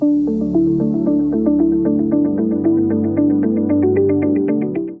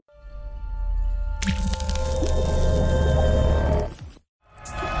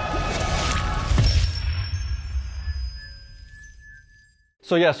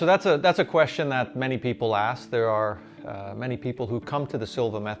So that's a question that many people ask. There are many people who come to the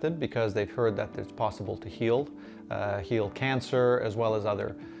Silva method because they've heard that it's possible to heal cancer as well as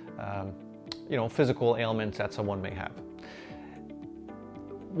other physical ailments that someone may have.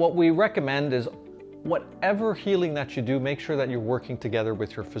 What we recommend is whatever healing that you do, make sure that you're working together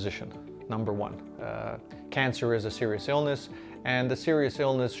with your physician. Number one, cancer is a serious illness, and the serious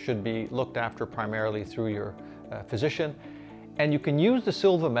illness should be looked after primarily through your physician. And you can use the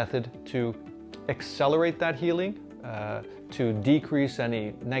Silva method to accelerate that healing, to decrease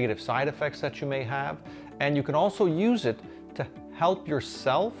any negative side effects that you may have. And you can also use it to help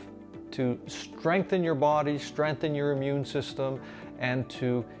yourself to strengthen your body, strengthen your immune system, and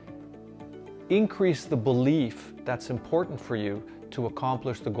to increase the belief that's important for you to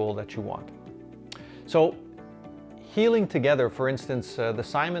accomplish the goal that you want. So healing together, for instance, the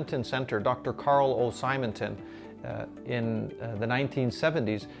Simonton Center, Dr. Carl O. Simonton, in the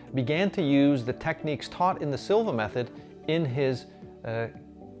 1970s, began to use the techniques taught in the Silva method in his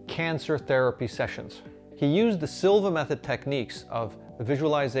cancer therapy sessions. He used the Silva method techniques of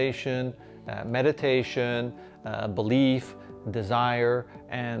visualization, meditation, belief, desire,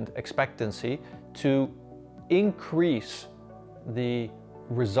 and expectancy to increase the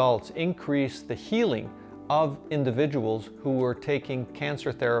results, increase the healing of individuals who were taking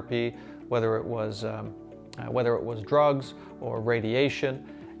cancer therapy, whether it was drugs or radiation.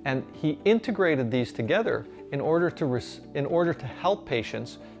 And he integrated these together in order to help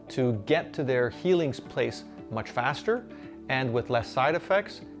patients to get to their healing place much faster and with less side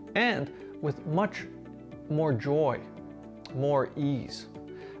effects and with much more joy, more ease.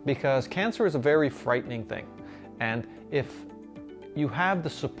 Because cancer is a very frightening thing. And if you have the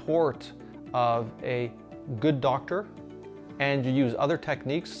support of a good doctor and you use other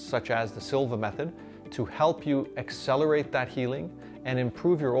techniques such as the Silva method to help you accelerate that healing and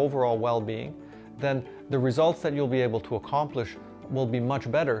improve your overall well-being, then the results that you'll be able to accomplish will be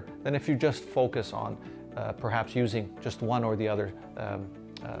much better than if you just focus on perhaps using just one or the other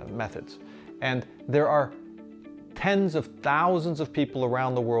methods. And there are tens of thousands of people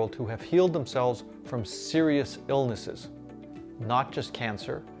around the world who have healed themselves from serious illnesses, not just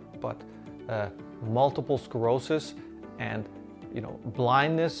cancer, but multiple sclerosis and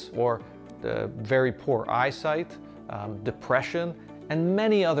blindness or very poor eyesight, depression, and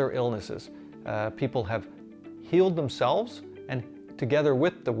many other illnesses. People have healed themselves and together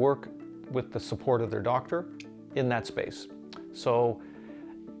with the support of their doctor in that space. So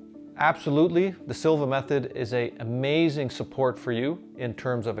absolutely, the Silva method is an amazing support for you in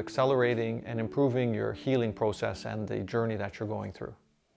terms of accelerating and improving your healing process and the journey that you're going through.